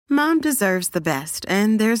Mom deserves the best,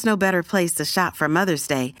 and there's no better place to shop for Mother's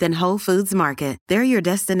Day than Whole Foods Market. They're your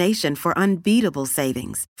destination for unbeatable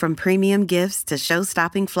savings, from premium gifts to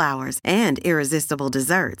show-stopping flowers and irresistible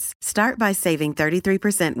desserts. Start by saving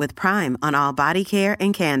 33% with Prime on all body care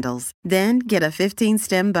and candles. Then get a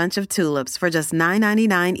 15-stem bunch of tulips for just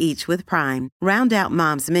 $9.99 each with Prime. Round out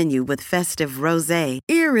Mom's menu with festive rosé,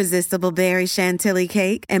 irresistible berry chantilly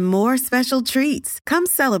cake, and more special treats. Come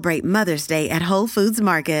celebrate Mother's Day at Whole Foods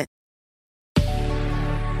Market.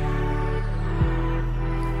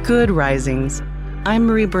 Good risings. I'm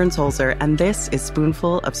Marie Burns-Holzer, and this is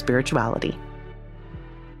Spoonful of Spirituality.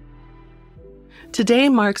 Today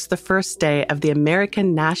marks the first day of the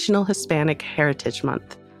American National Hispanic Heritage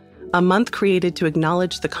Month, a month created to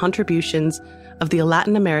acknowledge the contributions of the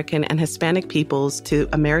Latin American and Hispanic peoples to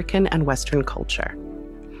American and Western culture.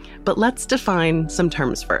 But let's define some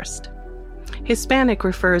terms first. Hispanic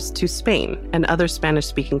refers to Spain and other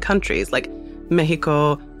Spanish-speaking countries like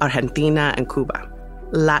Mexico, Argentina, and Cuba.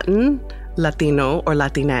 Latin, Latino, or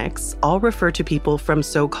Latinx all refer to people from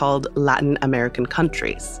so-called Latin American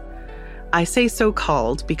countries. I say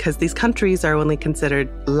so-called because these countries are only considered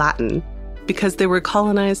Latin because they were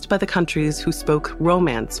colonized by the countries who spoke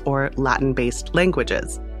Romance or Latin-based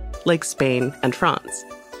languages, like Spain and France.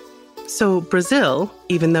 So Brazil,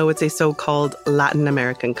 even though it's a so-called Latin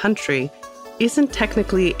American country, isn't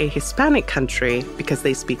technically a Hispanic country because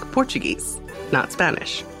they speak Portuguese, not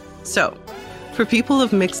Spanish. So, for people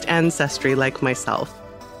of mixed ancestry like myself,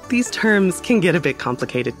 these terms can get a bit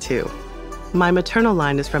complicated too. My maternal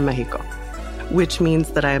line is from Mexico, which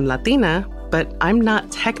means that I am Latina, but I'm not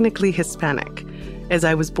technically Hispanic, as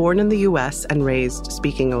I was born in the US and raised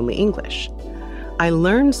speaking only English. I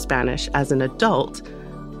learned Spanish as an adult,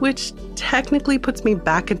 which technically puts me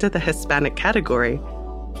back into the Hispanic category,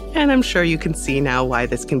 and I'm sure you can see now why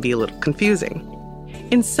this can be a little confusing.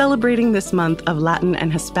 In celebrating this month of Latin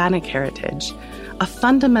and Hispanic heritage, a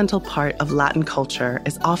fundamental part of Latin culture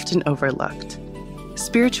is often overlooked.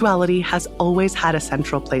 Spirituality has always had a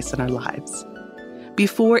central place in our lives.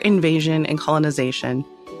 Before invasion and colonization,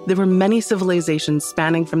 there were many civilizations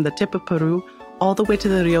spanning from the tip of Peru all the way to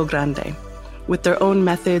the Rio Grande, with their own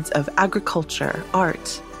methods of agriculture,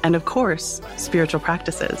 art, and of course, spiritual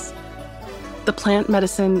practices. The plant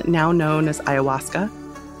medicine now known as ayahuasca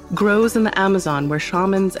grows in the Amazon, where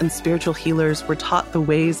shamans and spiritual healers were taught the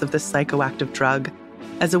ways of this psychoactive drug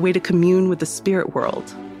as a way to commune with the spirit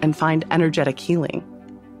world and find energetic healing.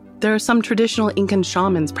 There are some traditional Incan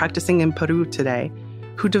shamans practicing in Peru today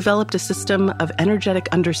who developed a system of energetic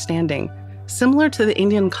understanding similar to the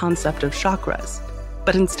Indian concept of chakras,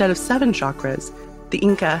 but instead of 7 chakras, the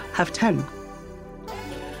Inca have 10.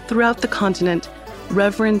 Throughout the continent,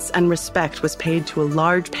 reverence and respect was paid to a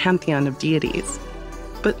large pantheon of deities,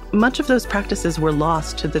 but much of those practices were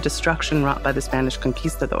lost to the destruction wrought by the Spanish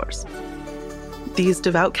conquistadors. These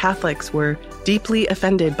devout Catholics were deeply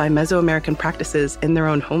offended by Mesoamerican practices in their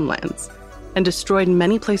own homelands and destroyed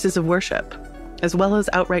many places of worship, as well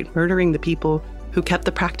as outright murdering the people who kept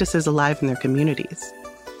the practices alive in their communities.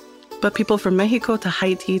 But people from Mexico to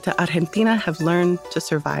Haiti to Argentina have learned to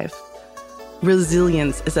survive.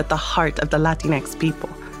 Resilience is at the heart of the Latinx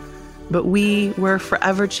people, but we were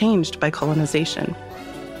forever changed by colonization.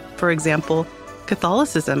 For example,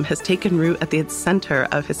 Catholicism has taken root at the center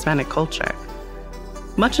of Hispanic culture.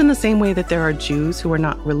 Much in the same way that there are Jews who are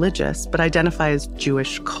not religious but identify as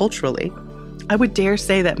Jewish culturally, I would dare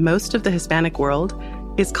say that most of the Hispanic world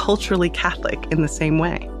is culturally Catholic in the same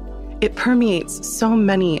way. It permeates so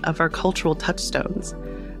many of our cultural touchstones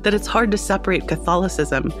that it's hard to separate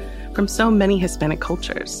Catholicism from so many Hispanic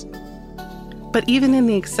cultures. But even in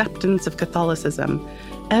the acceptance of Catholicism,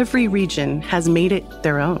 every region has made it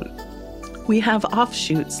their own. We have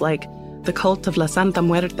offshoots like the cult of La Santa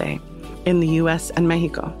Muerte in the US and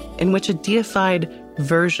Mexico, in which a deified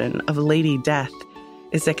version of Lady Death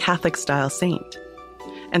is a Catholic-style saint.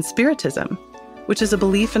 And Spiritism, which is a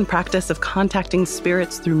belief and practice of contacting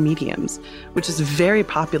spirits through mediums, which is very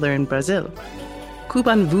popular in Brazil.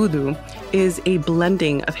 Cuban voodoo is a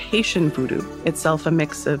blending of Haitian voodoo, itself a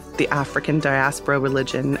mix of the African diaspora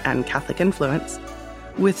religion and Catholic influence,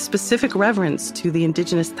 with specific reverence to the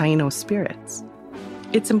indigenous Taino spirits.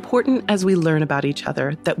 It's important as we learn about each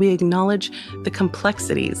other that we acknowledge the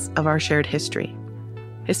complexities of our shared history.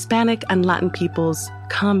 Hispanic and Latin peoples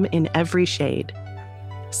come in every shade.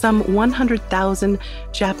 Some 100,000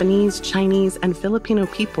 Japanese, Chinese, and Filipino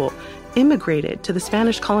people immigrated to the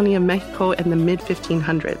Spanish colony of Mexico in the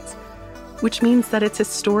mid-1500s, which means that it's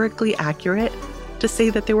historically accurate to say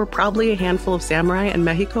that there were probably a handful of samurai in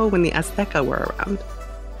Mexico when the Azteca were around.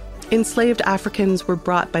 Enslaved Africans were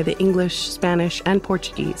brought by the English, Spanish, and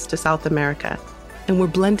Portuguese to South America and were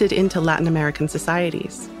blended into Latin American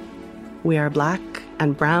societies. We are Black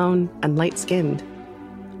and brown and light-skinned.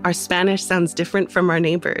 Our Spanish sounds different from our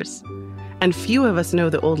neighbors, and few of us know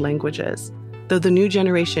the old languages, though the new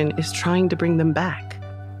generation is trying to bring them back.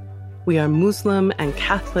 We are Muslim and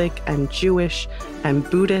Catholic and Jewish and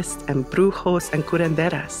Buddhist and brujos and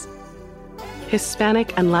curanderas.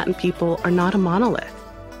 Hispanic and Latin people are not a monolith,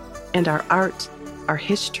 and our art, our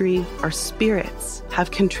history, our spirits have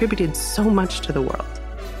contributed so much to the world.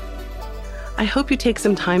 I hope you take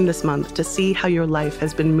some time this month to see how your life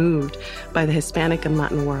has been moved by the Hispanic and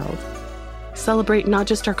Latin world. Celebrate not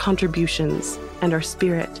just our contributions and our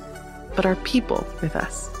spirit, but our people with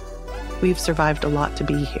us. We've survived a lot to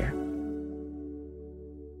be here.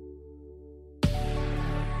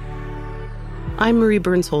 I'm Marie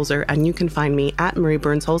Burns-Holzer, and you can find me at Marie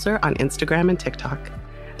Burns-Holzer on Instagram and TikTok.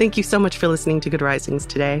 Thank you so much for listening to Good Risings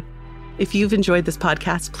today. If you've enjoyed this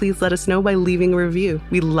podcast, please let us know by leaving a review.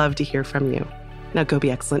 We love to hear from you. Now go be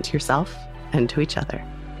excellent to yourself and to each other.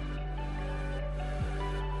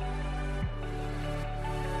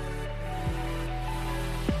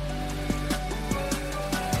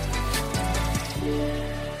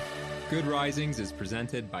 Good Risings is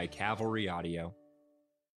presented by Cavalry Audio.